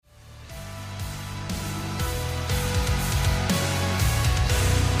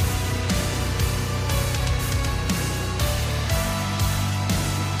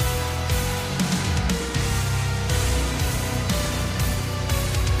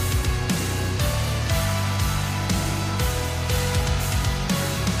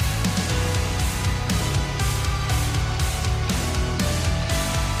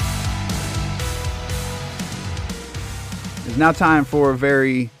now time for a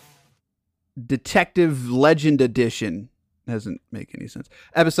very Detective Legend Edition. Doesn't make any sense.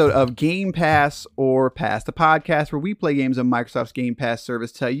 Episode of Game Pass or Pass, the podcast where we play games on Microsoft's Game Pass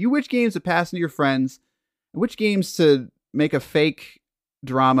service, tell you which games to pass into your friends, and which games to make a fake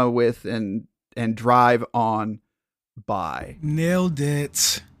drama with and drive on by. Nailed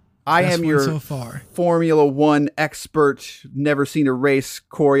it. I am your so far. Formula One expert, never seen a race,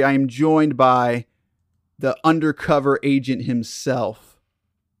 Corey. I am joined by the undercover agent himself,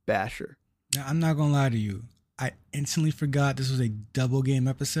 Basher. Now, I'm not going to lie to you. I instantly forgot this was a double game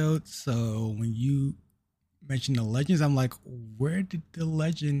episode. So when you mentioned the legends, I'm like, where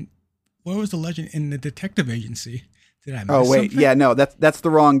was the legend in the detective agency? Did I miss something? Yeah, no, that's the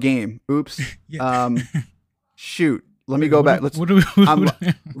wrong game. Oops. Shoot. Let me go back. Let's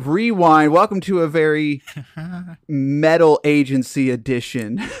rewind. Welcome to a very metal agency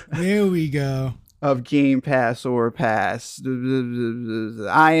edition. There we go. Of Game Pass or Pass.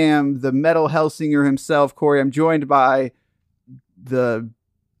 I am the Metal Hellsinger himself, Corey. I'm joined by the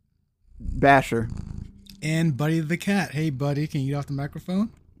Basher. And Buddy the Cat. Hey, Buddy, can you get off the microphone?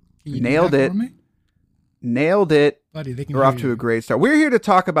 Can you Nailed it. Nailed it. Buddy, they can We're off to a great start. We're here to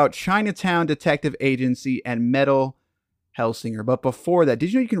talk about Chinatown Detective Agency and Metal Hellsinger. But before that,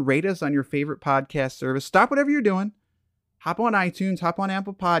 did you know you can rate us on your favorite podcast service? Stop whatever you're doing. Hop on iTunes, hop on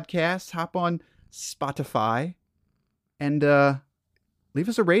Apple Podcasts, hop on Spotify, and leave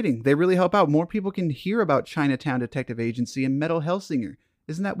us a rating. They really help out. More people can hear about Chinatown Detective Agency and Metal Hellsinger.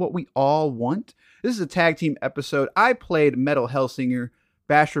 Isn't that what we all want? This is a tag team episode. I played Metal Hellsinger.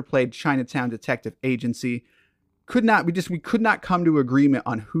 Basher played Chinatown Detective Agency. We could not come to agreement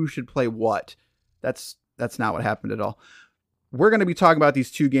on who should play what. That's not what happened at all. We're going to be talking about these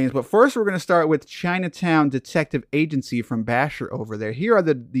two games, but first we're going to start with Chinatown Detective Agency from Basher over there. Here are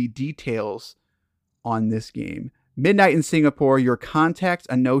the details on this game. Midnight in Singapore, your contact's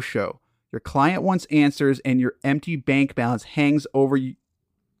a no-show. Your client wants answers and your empty bank balance hangs over you.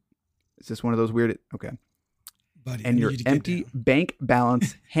 Is this one of those weird? Okay. Buddy, and your empty bank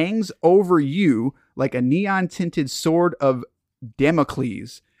balance hangs over you like a neon-tinted sword of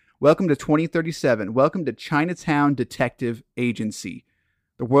Damocles. Welcome to 2037. Welcome to Chinatown Detective Agency.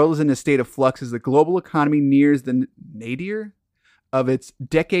 The world is in a state of flux as the global economy nears the nadir of its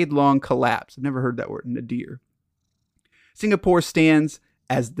decade-long collapse. I've never heard that word, nadir. Singapore stands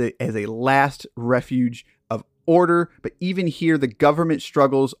as a last refuge of order, but even here, the government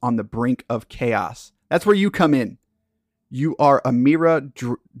struggles on the brink of chaos. That's where you come in. You are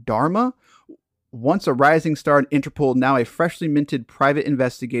Amira Dharma, once a rising star in Interpol, now a freshly minted private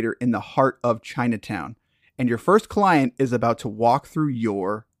investigator in the heart of Chinatown. And your first client is about to walk through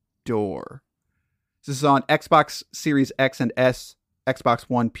your door. This is on Xbox Series X and S, Xbox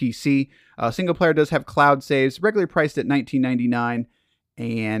One, PC. Single player does have cloud saves, regularly priced at $19.99,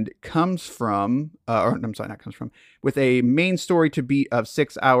 and with a main story to beat of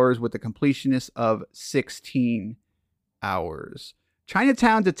 6 hours with a completionist of 16 hours.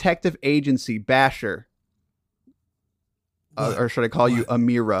 Chinatown Detective Agency, Basher. Or should I call you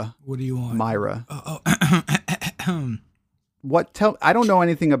Amira? What do you want? Myra. I don't know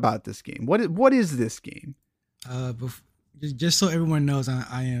anything about this game. What is this game? Just so everyone knows,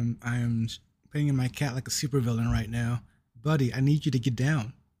 I am putting in my cat like a supervillain right now. Buddy, I need you to get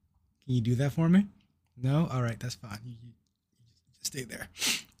down. Can you do that for me? No? All right, that's fine. You just stay there.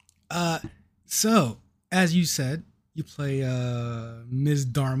 So, as you said, you play Ms.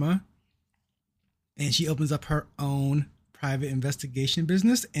 Dharma, and she opens up her own private investigation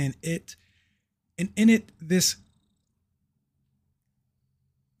business, and in it this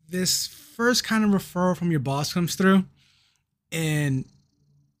first kind of referral from your boss comes through, and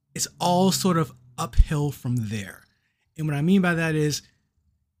it's all sort of uphill from there. And what I mean by that is,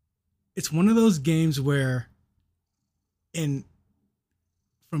 it's one of those games where, and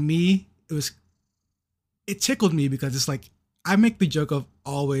for me, it tickled me because it's like, I make the joke of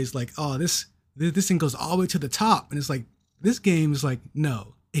always like, oh, this thing goes all the way to the top. And it's like, this game is like,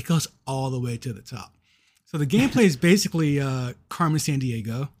 no, it goes all the way to the top. So the gameplay is basically Carmen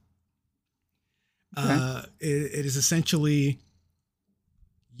Sandiego. Okay. It is essentially,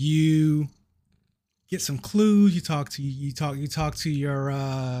 you get some clues. You talk to your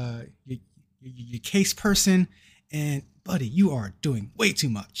case person, and buddy, you are doing way too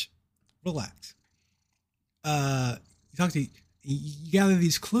much. Relax. You gather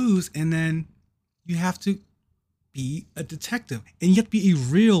these clues, and then you have to be a detective, and you have to be a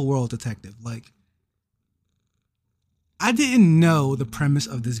real world detective. Like, I didn't know the premise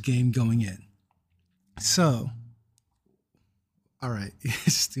of this game going in. So, all right,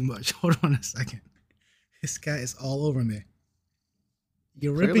 it's too much. Hold on a second. This guy is all over me.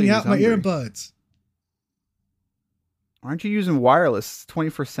 You're Clearly ripping he's out my hungry. earbuds. Aren't you using wireless? It's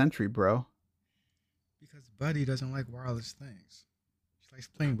 21st century, bro. Because Buddy doesn't like wireless things. He likes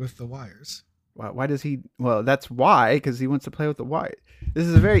playing with the wires. Why does he? Well, that's why, because he wants to play with the wire. This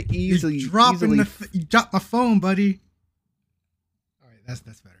is a very easily. You dropped my phone, buddy. All right, that's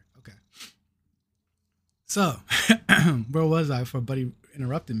better. Okay. So, where was I before Buddy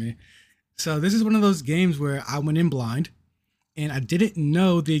interrupted me? So this is one of those games where I went in blind, and I didn't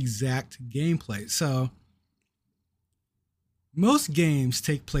know the exact gameplay. So most games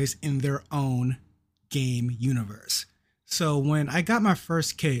take place in their own game universe. So when I got my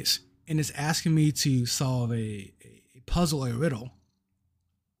first case and it's asking me to solve a puzzle or a riddle,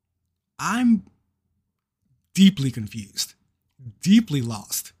 I'm deeply confused, deeply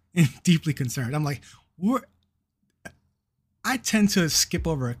lost, and deeply concerned. I'm like, I tend to skip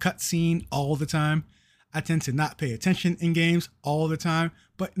over a cutscene all the time. I tend to not pay attention in games all the time.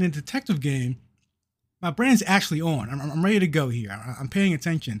 But in a detective game, my brain's actually on. I'm ready to go here. I'm paying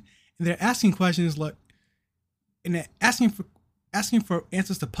attention. And they're asking questions like, and they're asking for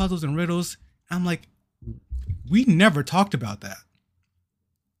answers to puzzles and riddles. I'm like, we never talked about that.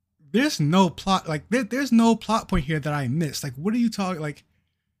 There's no plot, like there's no plot point here that I missed. Like, what are you talking? Like,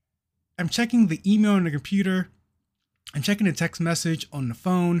 I'm checking the email on the computer. I'm checking the text message on the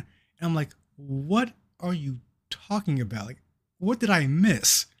phone. And I'm like, what are you talking about? Like, what did I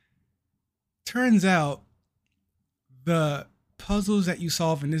miss? Turns out the puzzles that you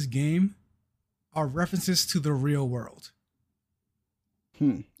solve in this game are references to the real world.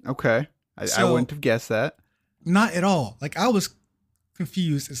 Okay. I wouldn't have guessed that. Not at all. Like, I was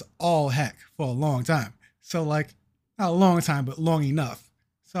confused as all heck for a long time. So, like, not a long time, but long enough.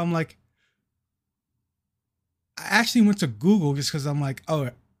 So I'm like, I actually went to Google just because I'm like, oh,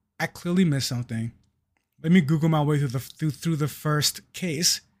 I clearly missed something. Let me Google my way through the first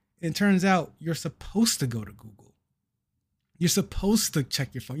case. And it turns out you're supposed to go to Google. You're supposed to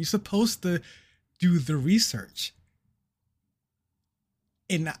check your phone. You're supposed to do the research.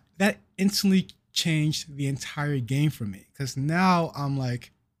 And that instantly changed the entire game for me. Because now I'm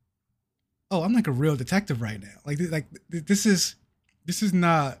like, oh, I'm like a real detective right now. Like this is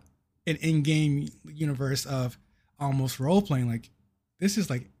not an in-game universe of almost role-playing. Like, this is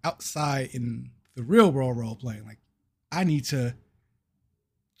like outside in the real world role-playing. Like, I need to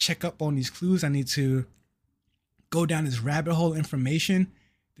check up on these clues. I need to go down this rabbit hole information.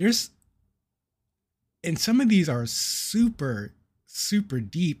 And some of these are super, super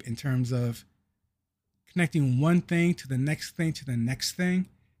deep in terms of connecting one thing to the next thing to the next thing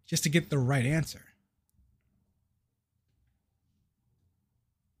just to get the right answer.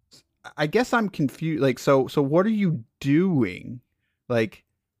 I guess I'm confused. Like, so what are you doing? Like,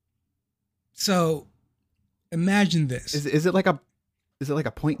 so imagine this. Is it like a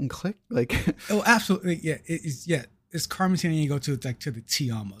point and click? Like, oh, absolutely, yeah. It is, yeah. It's Carmen Sandiego go to the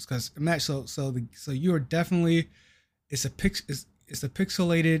T almost, because imagine so you are definitely it's a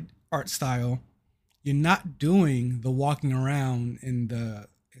pixelated art style. You're not doing the walking around and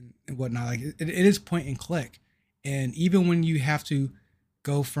whatnot. Like, it is point and click, and even when you have to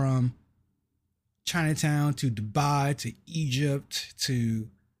go from Chinatown to Dubai to Egypt to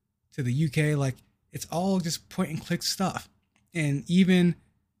the UK, like, it's all just point and click stuff. And even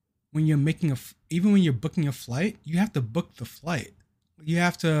when you're booking a flight, you have to book the flight. You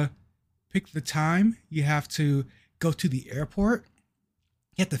have to pick the time. You have to go to the airport.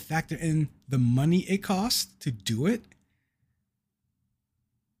 You have to factor in the money it costs to do it.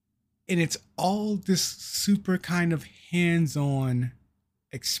 And it's all this super kind of hands-on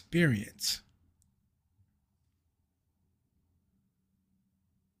experience.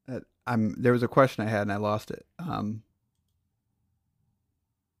 There was a question I had and I lost it. I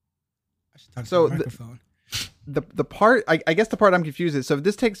should talk to the microphone. The part, I guess the part I'm confused is, so if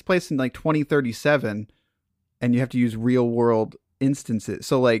this takes place in like 2037 and you have to use real world instances,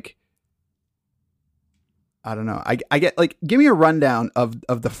 so like, I don't know. I get, like, give me a rundown of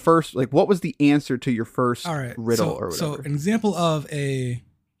the first, like, what was the answer to your first riddle or whatever. So an example of a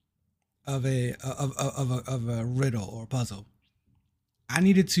riddle or puzzle. I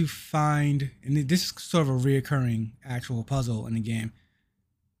needed to find, and this is sort of a reoccurring actual puzzle in the game.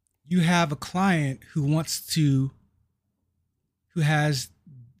 You have a client who has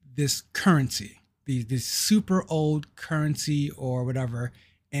this currency, this super old currency or whatever,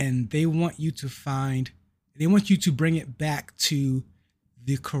 and they want you to bring it back to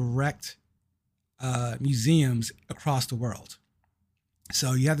the correct museums across the world.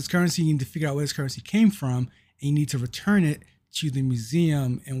 So you have this currency, you need to figure out where this currency came from, and you need to return it to the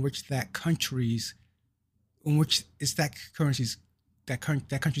museum in which that currency's that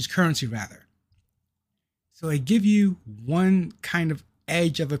country's currency rather. So they give you one kind of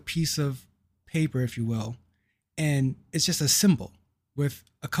edge of a piece of paper, if you will, and it's just a symbol with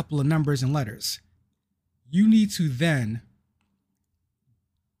a couple of numbers and letters. You need to then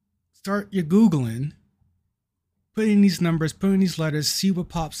start your Googling, put in these numbers, put in these letters, see what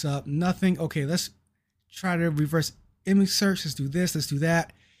pops up. Nothing. Okay, let's try to reverse image search. Let's do this. Let's do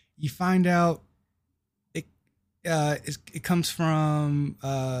that. You find out it comes from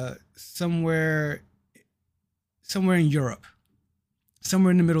somewhere in Europe,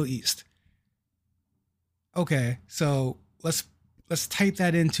 somewhere in the Middle East. Okay, so let's type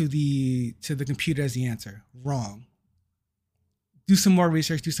that into the computer as the answer. Wrong. Do some more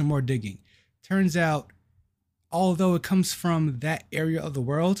research, do some more digging. Turns out, although it comes from that area of the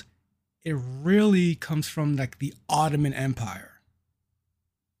world, it really comes from like the Ottoman Empire,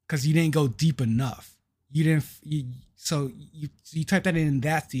 because you didn't go deep enough. So you type that in and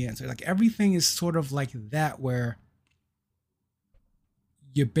that's the answer. Like everything is sort of like that, where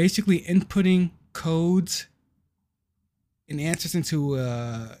you're basically inputting codes and answers into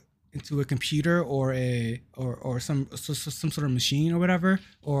a computer or some sort of machine or whatever,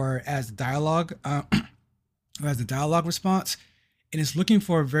 or as dialogue or as a dialogue response, and it's looking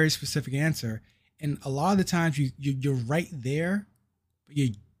for a very specific answer. And a lot of the times you're right there,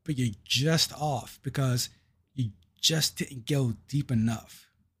 but you're just off because you just didn't go deep enough.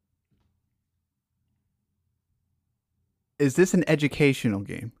 Is this an educational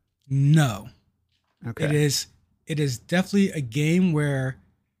game? No. Okay. It is definitely a game where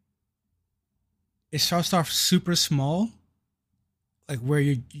it starts off super small, like where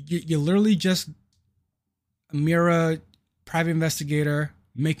you're literally just a mere private investigator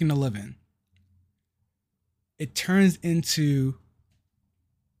making a living. It turns into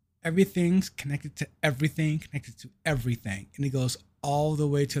everything's connected to everything, and it goes all the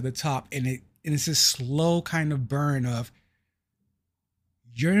way to the top, and it's this slow kind of burn of,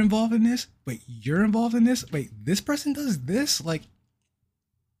 you're involved in this, wait, you're involved in this, wait, this person does this. Like,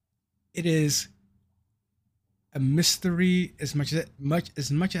 it is a mystery as much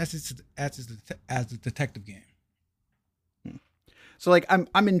as it's a detective game. So like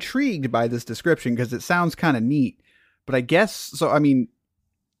I'm intrigued by this description because it sounds kind of neat, but I guess so. I mean,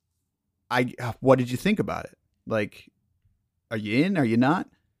 what did you think about it? Like, are you in? Are you not?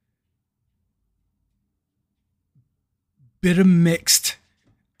 Bit of mixed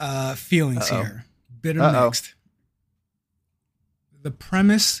feelings here. Bit of mixed. The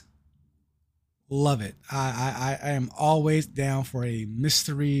premise, love it. I am always down for a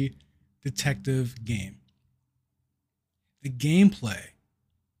mystery detective game. The gameplay,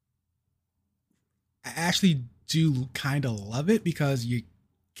 I actually do kind of love it because you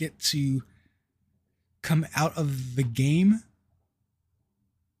get to come out of the game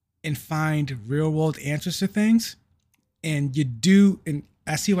and find real world answers to things. And you do, and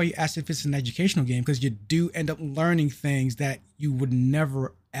I see why you asked if it's an educational game, because you do end up learning things that you would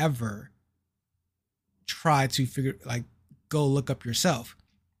never, ever try to go look up yourself.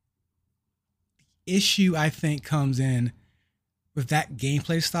 The issue, I think, comes in with that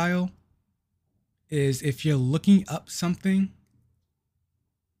gameplay style is if you're looking up something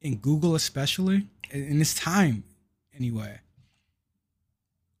in Google, especially, in this time anyway,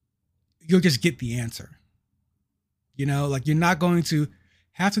 you'll just get the answer. You know, like you're not going to,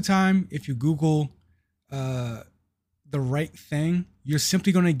 half the time, if you Google the right thing, you're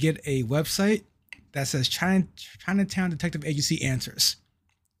simply going to get a website that says Chinatown Detective Agency answers.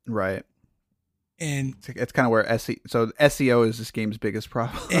 Right. And it's kind of where SEO is this game's biggest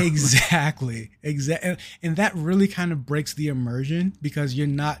problem. Exactly. And that really kind of breaks the immersion because you're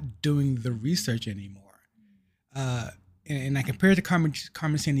not doing the research anymore. And I compare it to Carmen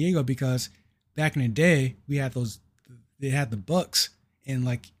Sandiego because back in the day, they had the books, and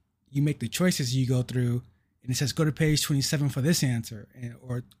like you make the choices you go through, and it says go to page 27 for this answer,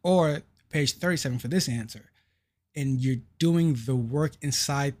 or page 37 for this answer, and you're doing the work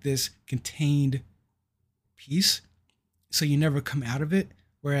inside this contained piece, so you never come out of it.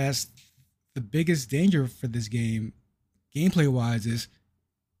 Whereas the biggest danger for this game, gameplay wise, is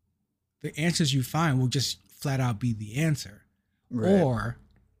the answers you find will just flat out be the answer. Right. Or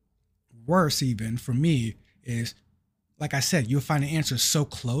worse, even for me, is like I said, you'll find an answer so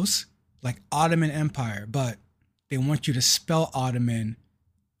close, like Ottoman Empire, but they want you to spell Ottoman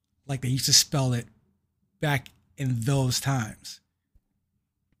like they used to spell it back in those times.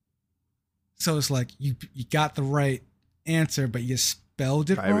 So it's like you got the right answer, but you spelled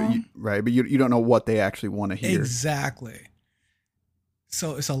it wrong. But you don't know what they actually want to hear. Exactly.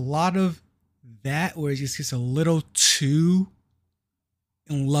 So it's a lot of that where it just gets a little too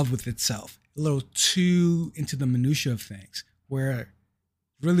in love with itself, a little too into the minutia of things, where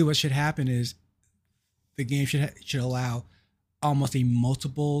really what should happen is the game should allow almost a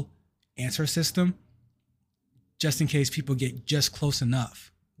multiple answer system, just in case people get just close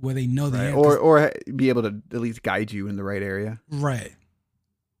enough where they know the Right. answer. Or be able to at least guide you in the right area. Right.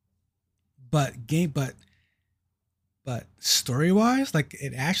 But story wise, like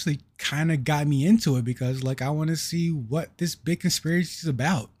it actually kind of got me into it because like I want to see what this big conspiracy is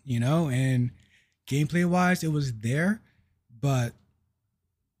about, you know, and gameplay wise, it was there, but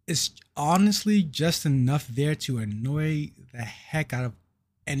it's honestly just enough there to annoy the heck out of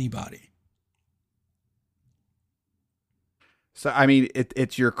anybody. So I mean,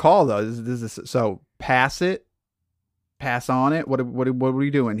 it's your call though. This is so pass it, pass on it. What are we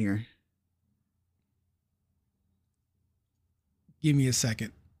doing here? Give me a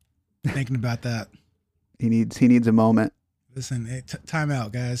second. Thinking about that. He needs a moment. Listen, hey, time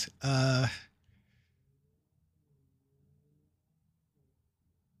out, guys. Man,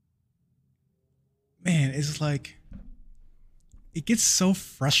 it's like it gets so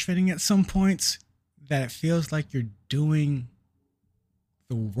frustrating at some points that it feels like you're doing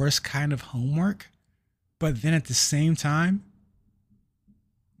the worst kind of homework. But then at the same time,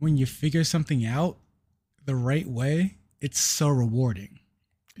 when you figure something out the right way, it's so rewarding.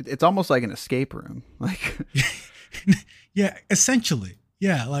 It's almost like an escape room. Like, yeah, essentially.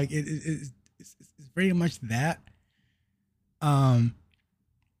 Yeah, like it's very much that. I'm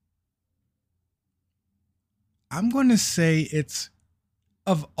going to say it's,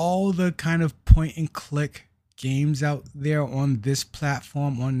 of all the kind of point and click games out there on this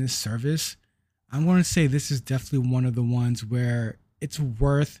platform, on this service, I'm going to say this is definitely one of the ones where it's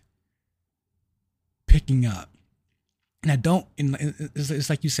worth picking up. And I don't, it's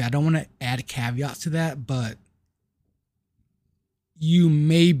like you said, I don't want to add caveats to that, but you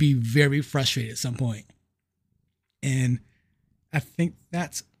may be very frustrated at some point. And I think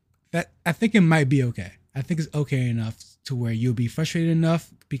I think it might be okay. I think it's okay enough to where you'll be frustrated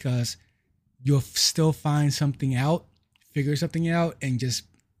enough because you'll still find something out, figure something out, and just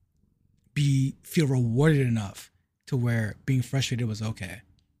feel rewarded enough to where being frustrated was okay.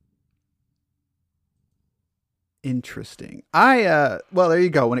 interesting. Well, there you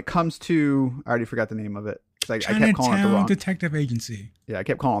go. When it comes to, I already forgot the name of it because I kept calling it the Chinatown wrong. Detective Agency. Yeah, I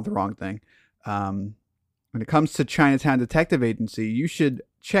kept calling it the wrong thing. When it comes to Chinatown Detective Agency, you should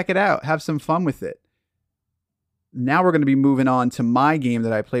check it out. Have some fun with it. Now we're going to be moving on to my game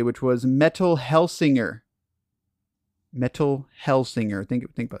that I played, which was Metal Hellsinger. Metal Hellsinger. Think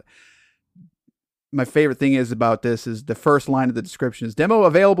about it. My favorite thing about this is the first line of the description is demo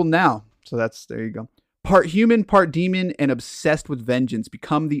available now. So there you go. Part human, part demon, and obsessed with vengeance,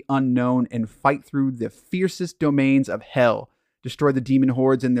 become the unknown and fight through the fiercest domains of hell. Destroy the demon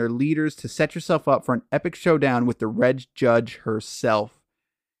hordes and their leaders to set yourself up for an epic showdown with the Red Judge herself.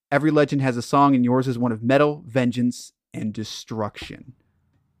 Every legend has a song, and yours is one of metal, vengeance, and destruction.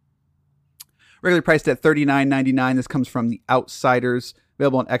 Regularly priced at $39.99. This comes from The Outsiders.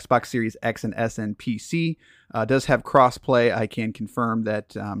 Available on Xbox Series X and S and PC. Does have crossplay. I can confirm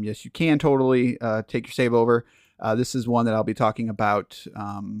that, yes, you can totally take your save over. This is one that I'll be talking about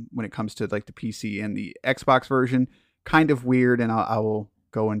when it comes to like the PC and the Xbox version. Kind of weird, and I will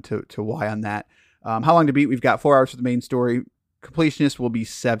go into why on that. How long to beat? We've got 4 hours for the main story. Completionist will be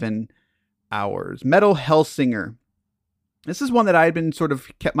 7 hours. Metal Hellsinger. This is one that I had been sort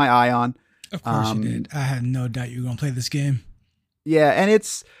of kept my eye on. Of course you did. I had no doubt you were going to play this game. Yeah, and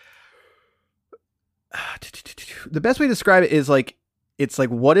it's the best way to describe it is like it's like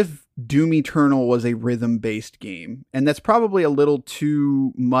what if Doom Eternal was a rhythm-based game? And that's probably a little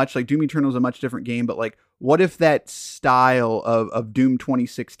too much. Like Doom Eternal is a much different game, but like what if that style of Doom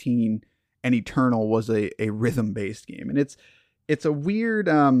 2016 and Eternal was a rhythm-based game? And it's a weird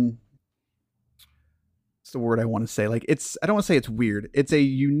what's the word I want to say? Like I don't want to say it's weird. It's a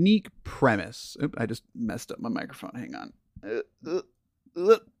unique premise. Oops, I just messed up my microphone. Hang on.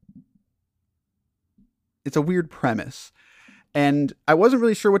 It's a weird premise, and I wasn't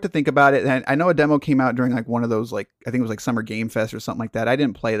really sure what to think about it. And I know a demo came out during like one of those, like I think it was like Summer Game Fest or something like that. I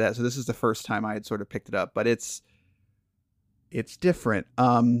didn't play that, so this is the first time I had sort of picked it up. But it's different.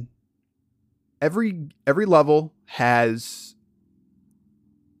 Every level has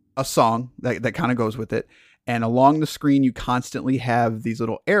a song that kind of goes with it. And along the screen, you constantly have these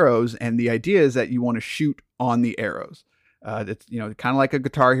little arrows. And the idea is that you want to shoot on the arrows. It's, kind of like a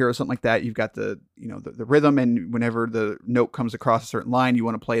Guitar Hero or something like that. You've got the rhythm. And whenever the note comes across a certain line, you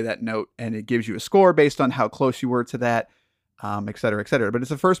want to play that note. And it gives you a score based on how close you were to that, et cetera, et cetera. But it's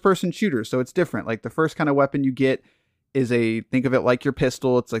a first person shooter. So it's different. Like the first kind of weapon you get is think of it like your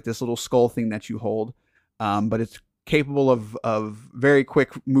pistol. It's like this little skull thing that you hold, but it's capable of very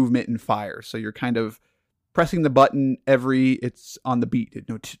quick movement and fire. So you're kind of pressing the button it's on the beat.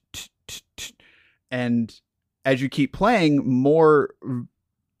 And as you keep playing, more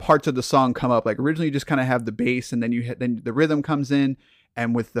parts of the song come up. Like originally you just kind of have the bass, and then the rhythm comes in,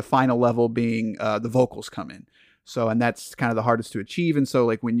 and with the final level being the vocals come in. So, and that's kind of the hardest to achieve. And so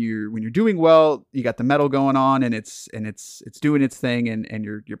like when you're doing well, you got the metal going on, and it's doing its thing, and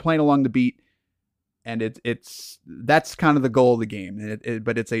you're playing along the beat, and that's kind of the goal of the game.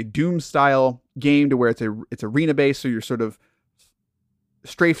 But it's a Doom style game to where it's arena based. So you're sort of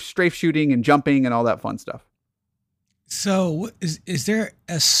strafe shooting and jumping and all that fun stuff. So is there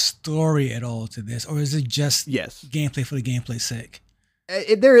a story at all to this, or is it just gameplay for the gameplay's sake?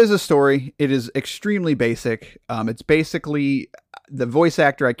 There is a story. It is extremely basic. It's basically the voice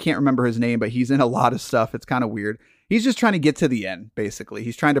actor. I can't remember his name, but he's in a lot of stuff. It's kind of weird. He's just trying to get to the end. Basically,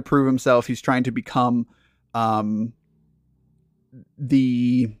 he's trying to prove himself. He's trying to become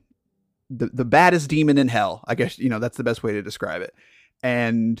the baddest demon in hell. I guess that's the best way to describe it.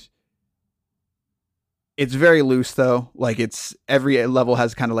 And it's very loose though. Like every level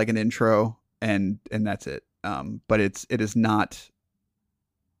has kind of like an intro, and that's it. But it is not.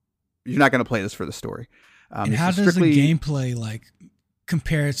 You're not going to play this for the story. And how does the gameplay like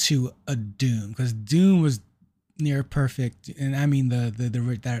compare to a Doom? Because Doom was near perfect, and I mean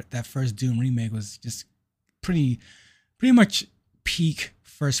that first Doom remake was just pretty much peak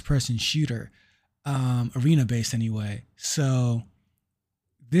first person shooter, arena based anyway. So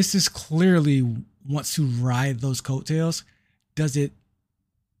this is clearly wants to ride those coattails. Does it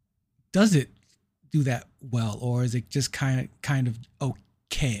do that well, or is it just kind of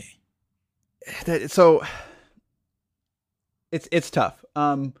okay? So it's tough.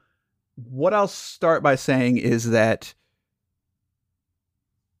 What I'll start by saying is that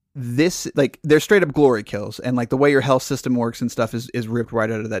this, like, they're straight up glory kills, and like the way your health system works and stuff is ripped right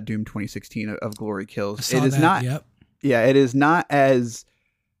out of that Doom 2016 of glory kills. It is not. Yep. Yeah, it is not as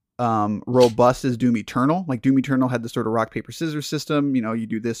robust as Doom Eternal. Like Doom Eternal had the sort of rock paper scissors system. You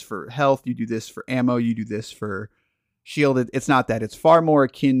do this for health, you do this for ammo, you do this for shield. It's not that. It's far more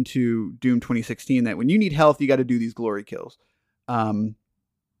akin to Doom 2016, that when you need health, you got to do these glory kills.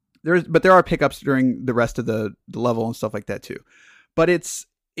 There are pickups during the rest of the level and stuff like that too. But it's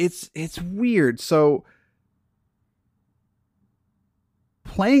weird. So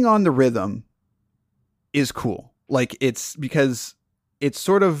playing on the rhythm is cool. Like it's because it's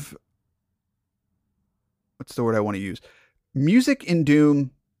sort of, what's the word I want to use? Music in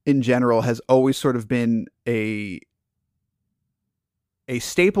Doom in general has always sort of been a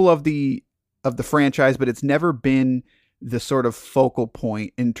staple of the franchise, but it's never been the sort of focal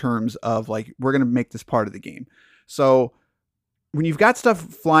point in terms of like, we're going to make this part of the game. So when you've got stuff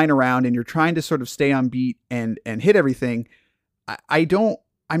flying around and you're trying to sort of stay on beat and hit everything,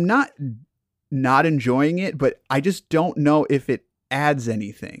 I'm not enjoying it, but I just don't know if it adds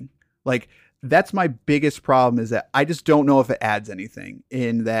anything. Like that's my biggest problem, is that I just don't know if it adds anything,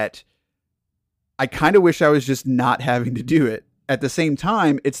 in that I kind of wish I was just not having to do it. At the same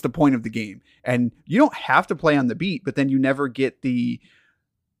time, it's the point of the game, and you don't have to play on the beat, but then you never get the,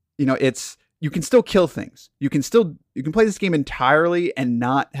 you can still kill things. You can play this game entirely and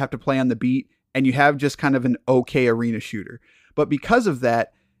not have to play on the beat, and you have just kind of an okay arena shooter. But because of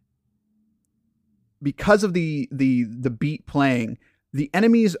that, because of the beat playing, the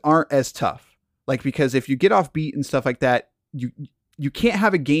enemies aren't as tough. Like, because if you get off beat and stuff like that, you can't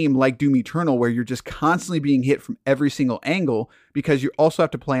have a game like Doom Eternal where you're just constantly being hit from every single angle, because you also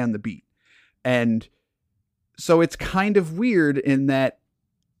have to play on the beat. And so it's kind of weird in that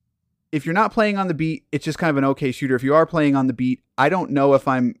if you're not playing on the beat, it's just kind of an okay shooter. If you are playing on the beat, I don't know if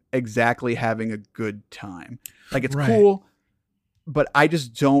I'm exactly having a good time. Like, it's cool, but I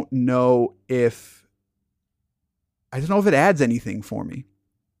just don't know if it adds anything for me.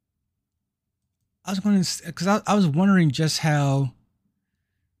 I was going to, because I was wondering just how,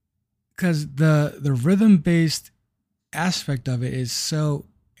 because the rhythm based aspect of it is so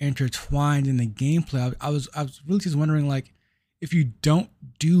intertwined in the gameplay. I was really just wondering, like, if you don't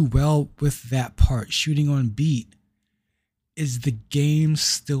do well with that part, shooting on beat, is the game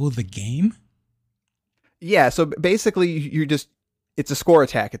still the game? Yeah. So basically, it's a score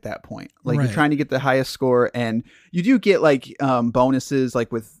attack at that point. Like, you're trying to get the highest score, and you do get like bonuses,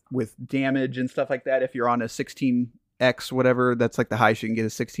 like with damage and stuff like that. If you're on a 16x, whatever, that's like the highest you can get, a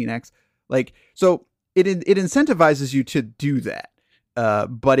 16x. Like, so it incentivizes you to do that.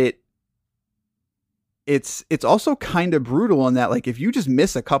 But it's also kind of brutal in that, like, if you just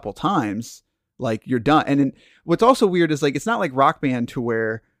miss a couple times, Like you're done. And then what's also weird is like it's not like Rock Band to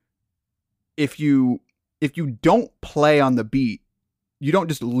where if you don't play on the beat, you don't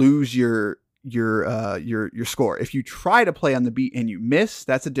just lose your score. If you try to play on the beat and you miss,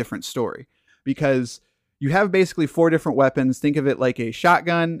 that's a different story, because you have basically 4 different weapons. Think of it like a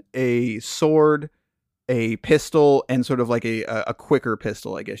shotgun, a sword, a pistol, and sort of like a quicker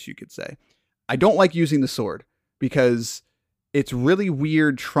pistol, I guess you could say. I don't like using the sword because it's really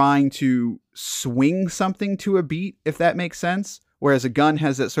weird trying to swing something to a beat, if that makes sense. Whereas a gun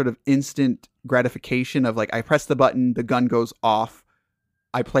has that sort of instant gratification of like, I press the button, the gun goes off,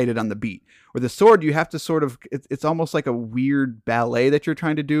 I played it on the beat. With the sword, you have to sort of, it's almost like a weird ballet that you're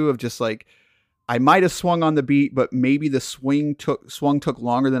trying to do of just like, I might have swung on the beat, but maybe the swung took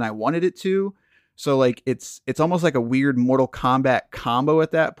longer than I wanted it to. So like, it's almost like a weird Mortal Kombat combo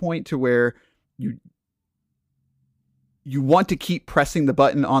at that point, to where you want to keep pressing the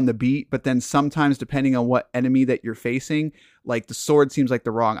button on the beat, but then sometimes depending on what enemy that you're facing, like the sword seems like the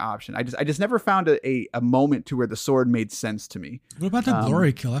wrong option. I just never found a moment to where the sword made sense to me. What about the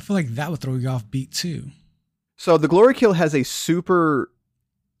glory kill? I feel like that would throw you off beat too. So the glory kill has a super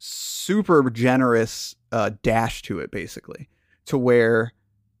generous dash to it, basically, to where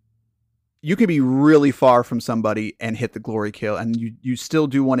you can be really far from somebody and hit the glory kill, and you still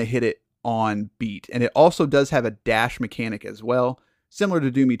do want to hit it on beat. And it also does have a dash mechanic as well, similar to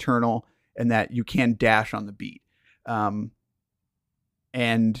Doom Eternal, in that you can dash on the beat.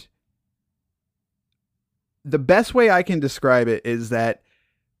 And the best way I can describe it is that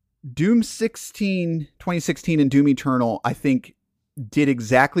Doom 2016 and Doom Eternal, I think, did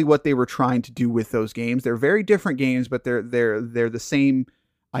exactly what they were trying to do with those games. They're very different games, but they're the same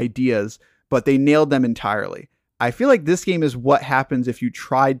ideas, but they nailed them entirely. I feel like this game is what happens if you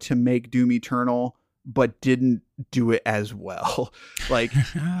tried to make Doom Eternal but didn't do it as well. Like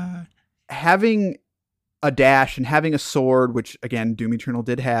having a dash and having a sword, which again Doom Eternal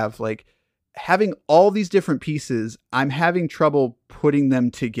did have, like having all these different pieces, I'm having trouble putting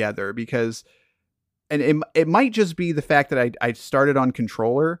them together because, and it might just be the fact that I started on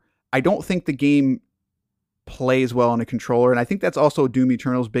controller. I don't think the game plays well on a controller, and I think that's also Doom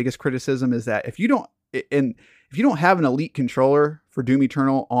Eternal's biggest criticism, is that if you don't have an elite controller for Doom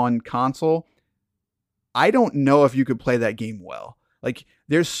Eternal on console, I don't know if you could play that game well. Like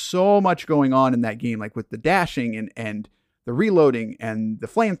there's so much going on in that game, like with the dashing and the reloading and the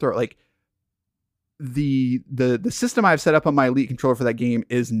flamethrower. Like the system I've set up on my elite controller for that game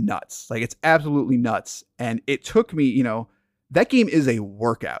is nuts. Like it's absolutely nuts. And it took me, that game is a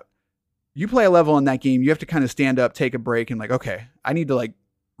workout. You play a level in that game, you have to kind of stand up, take a break, and like, okay, I need to like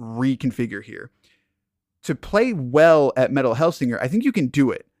reconfigure here. To play well at Metal Hellsinger, I think you can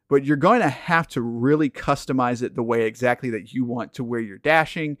do it, but you're going to have to really customize it the way exactly that you want, to where you're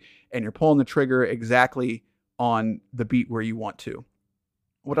dashing and you're pulling the trigger exactly on the beat where you want to.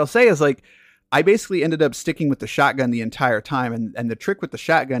 What I'll say is, like, I basically ended up sticking with the shotgun the entire time. And the trick with the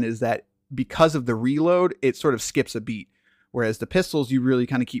shotgun is that because of the reload, it sort of skips a beat. Whereas the pistols, you really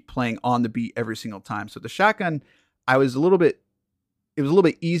kind of keep playing on the beat every single time. So the shotgun, it was a little bit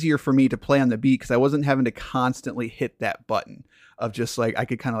easier for me to play on the beat because I wasn't having to constantly hit that button of just like, I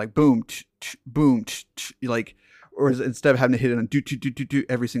could kind of like boom, boom, like, or instead of having to hit it on do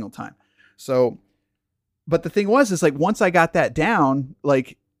every single time. So, but the thing is like, once I got that down,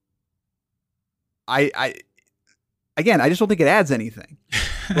 like I just don't think it adds anything.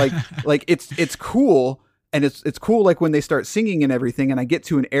 like it's cool. And it's cool. Like when they start singing and everything, and I get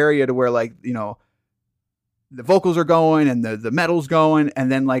to an area to where like, the vocals are going and the metal's going.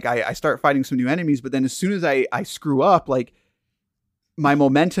 And then like, I start fighting some new enemies, but then as soon as I screw up, like my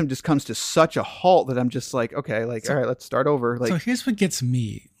momentum just comes to such a halt that I'm just like, okay, like, all right, let's start over. Like, so here's what gets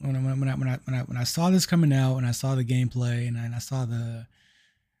me when I saw this coming out, and I saw the gameplay, and I saw the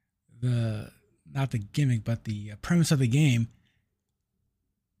not the gimmick, but the premise of the game.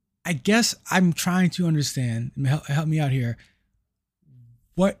 I guess I'm trying to understand, help me out here.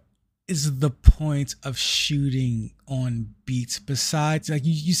 What is the point of shooting on beats besides, like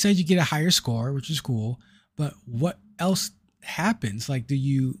you said, you get a higher score, which is cool, but what else happens? Like,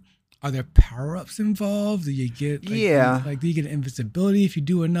 are there power-ups involved? Do you get, do you get invisibility if you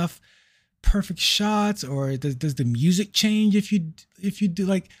do enough perfect shots, or does the music change if you do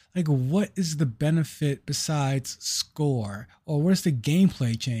like what is the benefit besides score, or what's the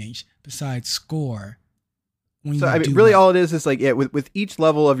gameplay change besides score? So I mean, really, all it is like, yeah, with each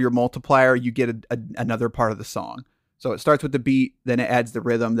level of your multiplier, you get another part of the song. So it starts with the beat, then it adds the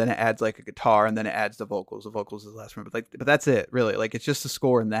rhythm, then it adds like a guitar, and then it adds the vocals. The vocals is the last one, but that's it, really. Like it's just the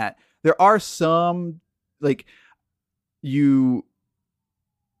score and that. There are some like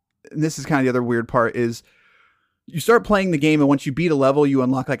and this is kind of the other weird part, is you start playing the game, and once you beat a level, you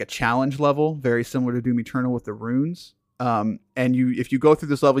unlock like a challenge level, very similar to Doom Eternal with the runes. And if you go through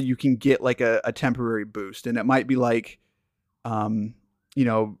this level, you can get like a temporary boost, and it might be like,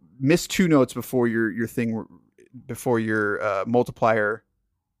 miss 2 notes before your multiplier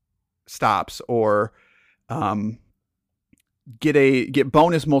stops, or get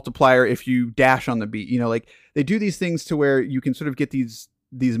bonus multiplier if you dash on the beat. Like they do these things to where you can sort of get these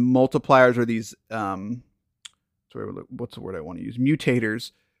multipliers, or these what's the word I want to use?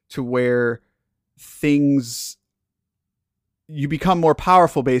 Mutators, to where you become more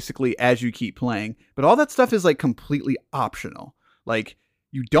powerful basically as you keep playing. But all that stuff is like completely optional. Like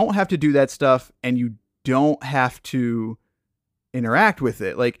you don't have to do that stuff, and you don't have to interact with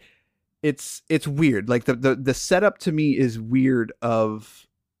it. Like it's weird. Like the setup to me is weird of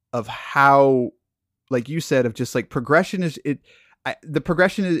how, like you said, of just like progression the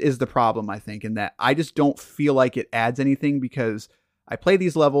progression is the problem, I think, in that I just don't feel like it adds anything, because I play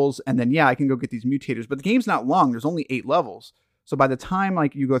these levels and then, I can go get these mutators, but the game's not long. There's only 8 levels. So by the time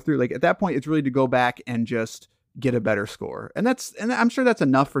like you go through, like at that point, it's really to go back and just get a better score. And I'm sure that's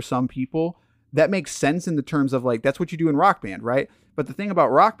enough for some people. That makes sense in the terms of like, that's what you do in Rock Band, right? But the thing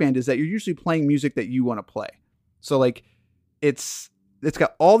about Rock Band is that you're usually playing music that you want to play. So like it's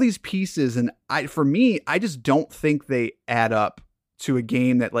got all these pieces, and for me, I just don't think they add up to a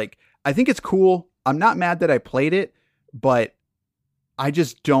game that, like, I think it's cool. I'm not mad that I played it, but I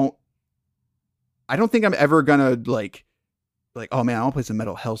don't think I'm ever gonna like, oh man, I want to play some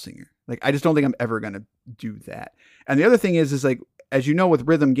Metal Hellsinger. Like, I just don't think I'm ever gonna do that. And the other thing is like, as you know, with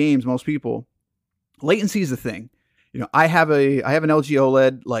rhythm games, most people, latency is the thing. I have an LG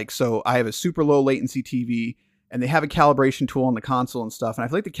OLED, like, so I have a super low latency TV, and they have a calibration tool on the console and stuff. And I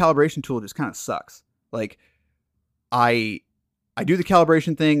feel like the calibration tool just kind of sucks. Like, I do the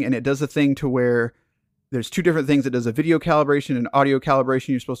calibration thing, and it does a thing to where there's 2 different things. It does a video calibration and audio calibration.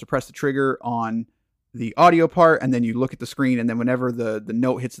 You're supposed to press the trigger on the audio part, and then you look at the screen, and then whenever the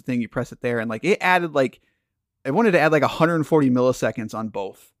note hits the thing, you press it there. And like, it wanted to add like 140 milliseconds on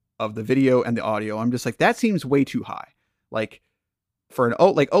both of the video and the audio. I'm just like, that seems way too high. Like, for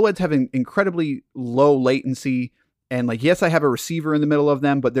OLEDs have an incredibly low latency, and like, yes, I have a receiver in the middle of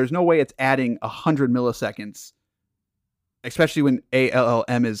them, but there's no way it's adding 100 milliseconds, especially when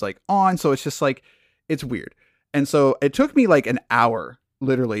ALLM is like on. So it's just like, it's weird. And so it took me like an hour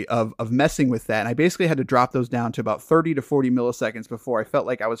literally of messing with that. And I basically had to drop those down to about 30 to 40 milliseconds before I felt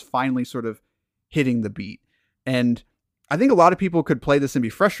like I was finally sort of hitting the beat. And I think a lot of people could play this and be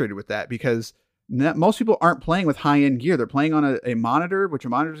frustrated with that, because most people aren't playing with high-end gear. They're playing on a monitor, which a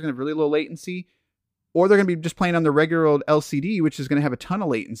monitor is going to have really low latency, or they're going to be just playing on the regular old LCD, which is going to have a ton of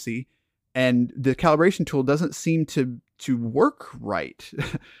latency. And the calibration tool doesn't seem to work right.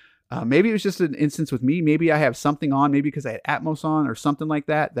 Maybe it was just an instance with me. Maybe I have something on, maybe because I had Atmos on or something like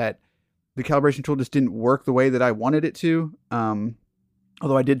that, that the calibration tool just didn't work the way that I wanted it to.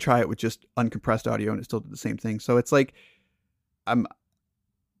 Although I did try it with just uncompressed audio, and it still did the same thing. So it's like, I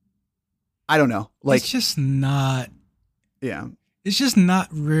don't know. Like, it's just not. Yeah. It's just not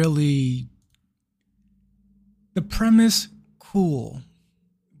really. The premise, cool,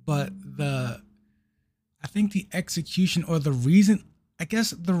 but I think the execution, or the reason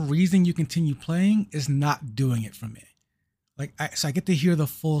you continue playing is not doing it for me. Like, so I get to hear the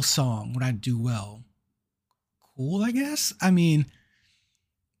full song when I do well. Cool, I guess. I mean,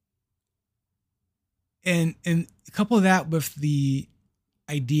 and couple that with the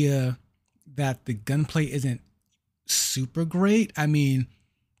idea that the gunplay isn't super great. I mean,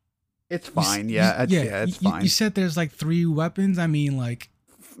 it's fine. It's fine. You said there's like 3 weapons. I mean, like,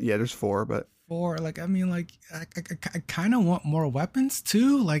 yeah, there's 4, but 4. Like, I mean, like, I kind of want more weapons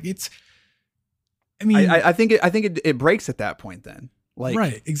too. Like, it's. I mean, I think it breaks at that point. Then, like,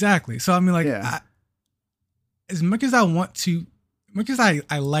 right, exactly. So I mean, like, as much as I want to, much as I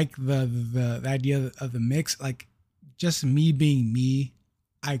like the idea of the mix, like, just me being me,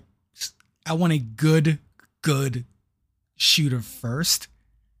 I want a good shooter first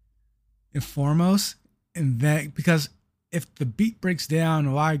and foremost, and then, because if the beat breaks down,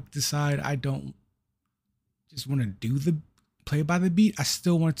 or I decide I don't just want to do the play by the beat, I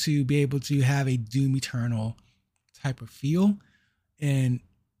still want to be able to have a Doom Eternal type of feel. And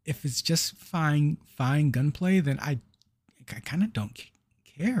if it's just fine gunplay, then I kind of don't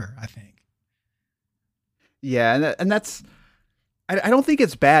care, I think. Yeah, and that's, I don't think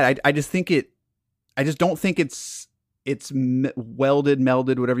it's bad. I just don't think it's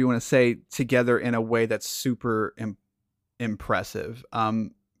melded, whatever you want to say, together in a way that's super impressive.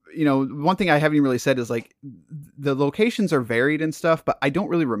 one thing I haven't even really said is like the locations are varied and stuff, but I don't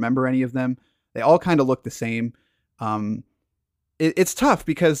really remember any of them. They all kind of look the same. It's tough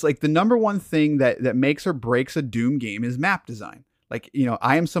because like the number one thing that makes or breaks a Doom game is map design. Like,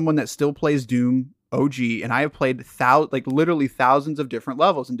 I am someone that still plays Doom OG, and I have played literally thousands of different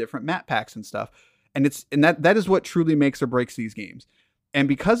levels and different map packs and stuff. And that is what truly makes or breaks these games. And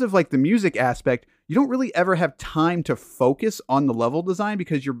because of like the music aspect, you don't really ever have time to focus on the level design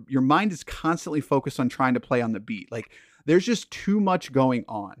because your mind is constantly focused on trying to play on the beat. Like there's just too much going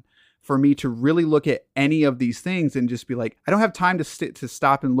on for me to really look at any of these things and just be like, I don't have time to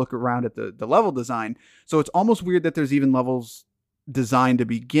stop and look around at the level design. So it's almost weird that there's even levels designed to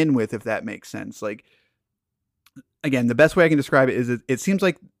begin with, if that makes sense. Like, again, the best way I can describe it is it seems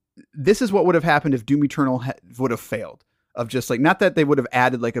like this is what would have happened if Doom Eternal would have failed. Of just like, not that they would have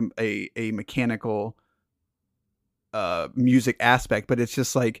added like a mechanical music aspect, but it's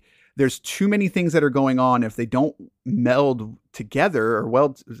just like there's too many things that are going on. If they don't meld together or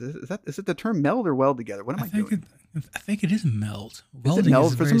weld, is it the term meld or weld together? What am I doing? I think it is meld. Is it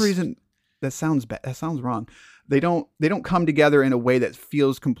meld? For some reason, that sounds bad. That sounds wrong. They don't come together in a way that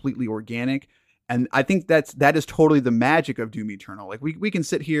feels completely organic. And I think that is totally the magic of Doom Eternal. Like we can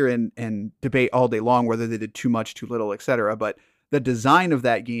sit here and debate all day long whether they did too much, too little, etc. But the design of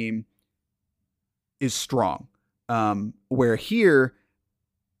that game is strong. Where here,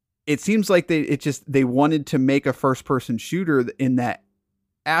 it seems like they wanted to make a first person shooter in that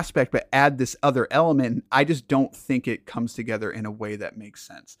aspect, but add this other element. I just don't think it comes together in a way that makes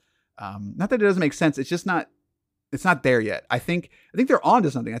sense. Not that it doesn't make sense. It's just not. It's not there yet. I think they're onto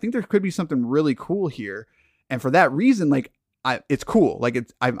something. I think there could be something really cool here, and for that reason, like it's cool. Like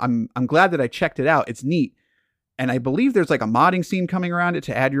I'm glad that I checked it out. It's neat, and I believe there's like a modding scene coming around it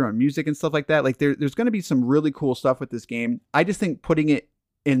to add your own music and stuff like that. Like there's going to be some really cool stuff with this game. I just think putting it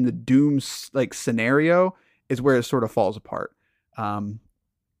in the Doom like scenario is where it sort of falls apart. Should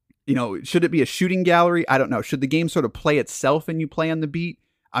it be a shooting gallery? I don't know. Should the game sort of play itself and you play on the beat?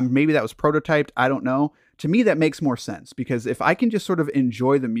 Maybe that was prototyped. I don't know. To me, that makes more sense because if I can just sort of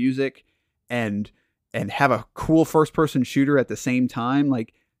enjoy the music and have a cool first person shooter at the same time,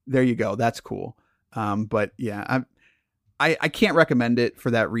 like there you go. That's cool. But yeah, I can't recommend it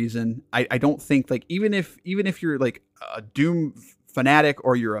for that reason. I don't think like, even if you're like a Doom fanatic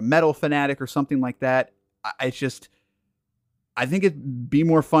or you're a metal fanatic or something like that, I think it'd be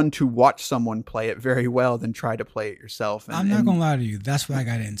more fun to watch someone play it very well than try to play it yourself. I'm not going to lie to you. That's what I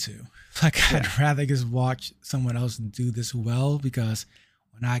got into. Like, yeah. I'd rather just watch someone else do this well because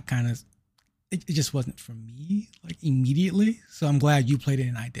when I kind of, it just wasn't for me, like immediately. So I'm glad you played it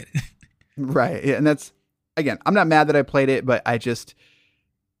and I didn't. Right. Yeah, and that's, again, I'm not mad that I played it, but I just,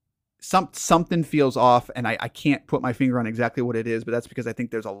 something feels off and I can't put my finger on exactly what it is, but that's because I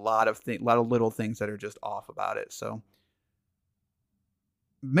think there's a lot of little things that are just off about it. So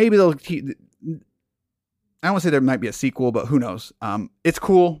maybe they'll I don't want to say there might be a sequel, but who knows? It's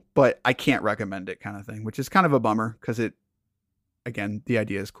cool, but I can't recommend it kind of thing, which is kind of a bummer because again, the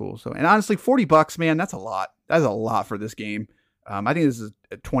idea is cool. So, and honestly, $40, man, that's a lot. That's a lot for this game. I think this is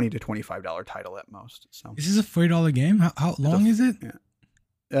a $20 to $25 title at most. So is this a $40 game? How long is it?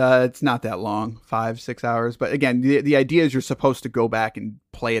 Yeah. It's not that long, 5-6 hours. But again, the idea is you're supposed to go back and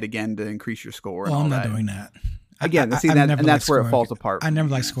play it again to increase your score. Well, I'm not doing that. Again, that's where it falls apart. I never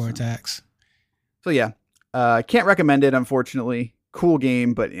like score attacks. So yeah, can't recommend it, unfortunately. Cool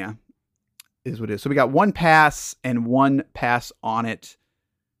game, but yeah, is what it is. So we got one pass and one pass on it.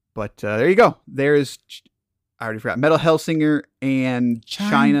 But there you go. There's, I already forgot, Metal Hellsinger and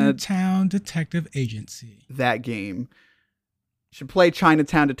Chinatown Detective Agency. That game. Should play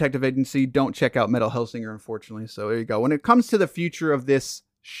Chinatown Detective Agency. Don't check out Metal Hellsinger, unfortunately. So there you go. When it comes to the future of this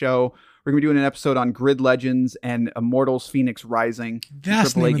show, we're going to be doing an episode on Grid Legends and Immortals Phoenix Rising.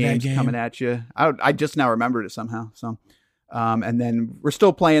 That's AAA games coming at you. I just now remembered it somehow. So, and then we're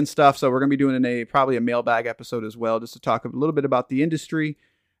still playing stuff. So we're going to be doing probably a mailbag episode as well, just to talk a little bit about the industry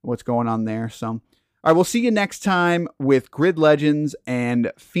and what's going on there. So, all right, we'll see you next time with Grid Legends and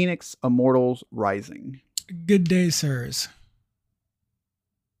Phoenix Immortals Rising. Good day, sirs.